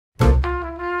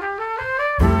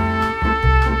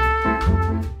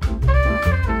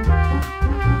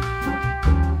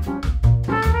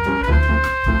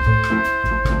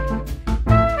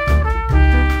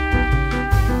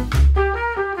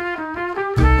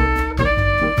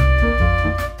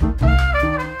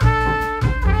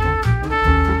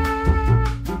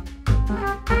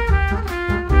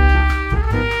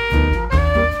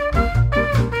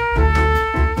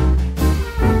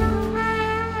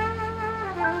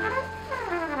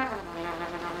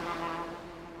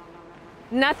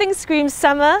Nothing screams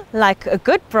summer like a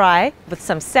good braai with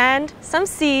some sand, some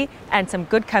sea and some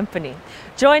good company.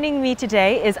 Joining me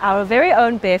today is our very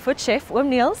own barefoot chef,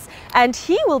 Neels, and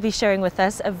he will be sharing with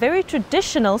us a very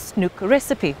traditional snoek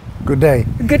recipe. Good day.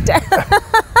 Good day.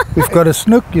 We've got a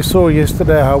snoek. You saw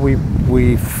yesterday how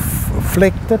we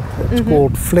flecked it. It's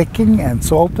called flecking and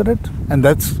salted it. And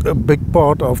that's a big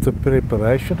part of the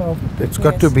preparation of it. It's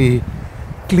got to be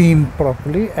cleaned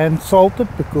properly and salted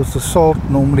because the salt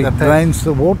normally drains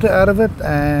the water out of it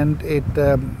and it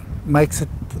makes it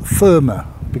firmer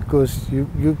because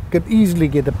you can easily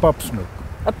get a pap snoek.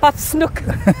 A pap snoek.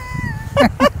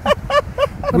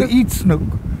 We eat snoek.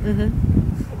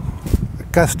 The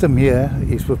custom here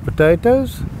is with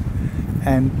potatoes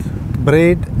and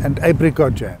bread and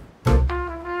apricot jam.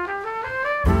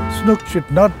 Snoek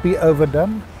should not be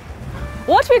overdone.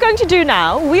 What we're going to do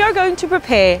now, we are going to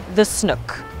prepare the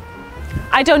snoek.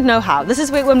 I don't know how. This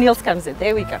is where Neels comes in.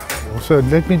 There we go. So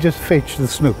let me just fetch the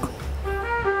snoek.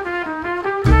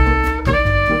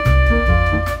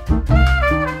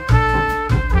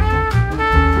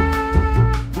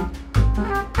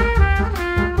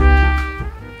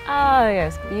 Ah,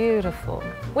 yes, beautiful.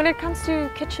 When it comes to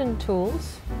kitchen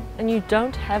tools, and you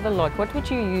don't have a lot, what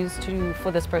would you use for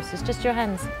this process? Just your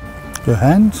hands? Your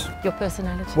hands? Your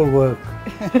personality? Will work.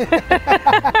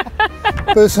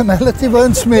 Personality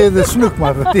won't smear the snoek,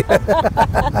 Marty.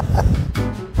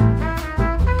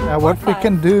 Now what we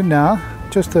can do now,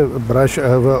 just a brush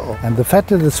over, and the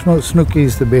fatter the snoek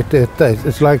is, the better it tastes.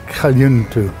 It's like galjoen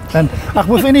too. And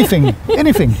with anything,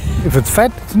 anything. If it's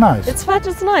fat, it's nice. It's fat,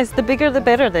 it's nice. The bigger the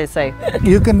better, they say.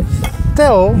 You can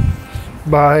tell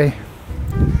by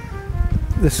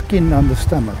the skin on the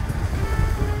stomach.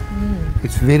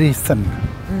 It's very thin.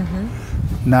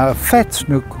 Now a fat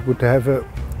snoek would have a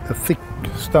thick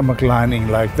stomach lining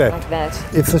like that. Like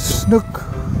that. If a snoek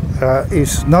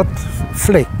is not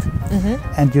flecked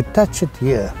and you touch it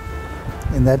here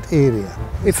in that area,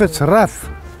 if it's rough,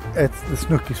 the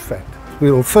snoek is fat.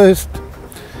 We will first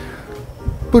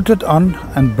put it on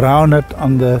and brown it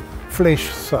on the flesh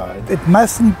side. It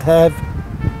mustn't have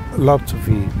lots of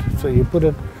heat, so you put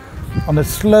it on a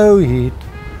slow heat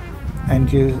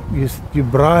and you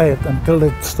braai it until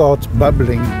it starts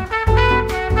bubbling.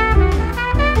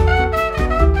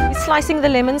 You're slicing the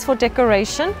lemons for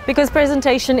decoration because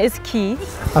presentation is key.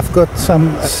 I've got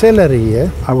some celery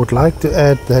here. I would like to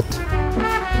add that.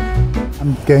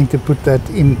 I'm going to put that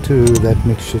into that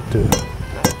mixture too.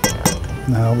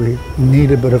 Now we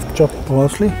need a bit of chopped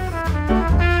parsley.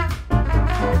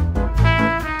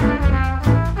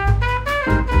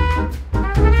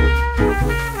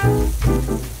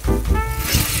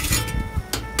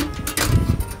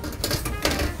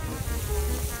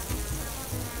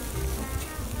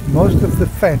 Most of the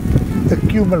fat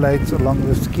accumulates along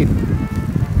the skin,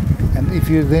 and if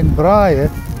you then braai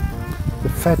it, the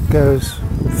fat goes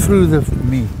through the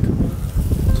meat.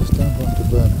 Just don't want to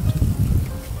burn it.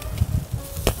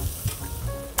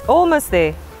 Almost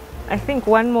there. I think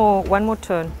one more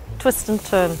turn. Twist and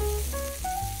turn.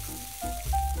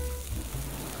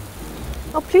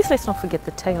 Oh, please let's not forget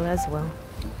the tail as well.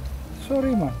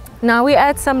 Sorry, man. Now we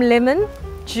add some lemon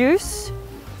juice.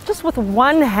 Just with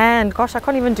one hand. Gosh, I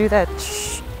can't even do that.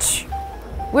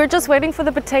 We're just waiting for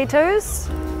the potatoes.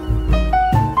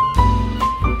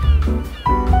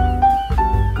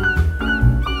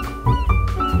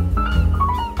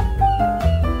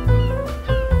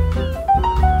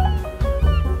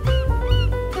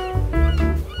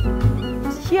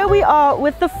 Here we are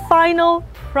with the final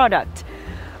product.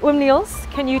 Neels,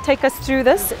 can you take us through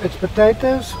this? It's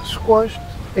potatoes, squashed,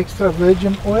 extra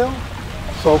virgin oil,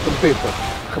 salt and pepper.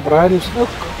 Gebraaide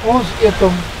snoek. Ons eet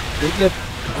hom, jy eet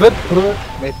wit brood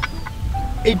met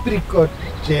apricot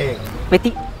jam. Met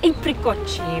die apricot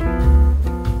jam.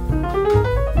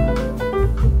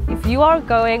 If you are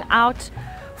going out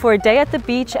for a day at the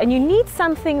beach and you need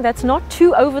something that's not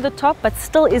too over the top but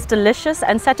still is delicious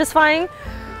and satisfying,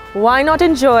 why not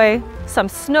enjoy some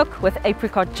snoek with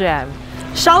apricot jam?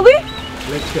 Shall we?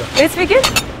 Let's go. Let's begin.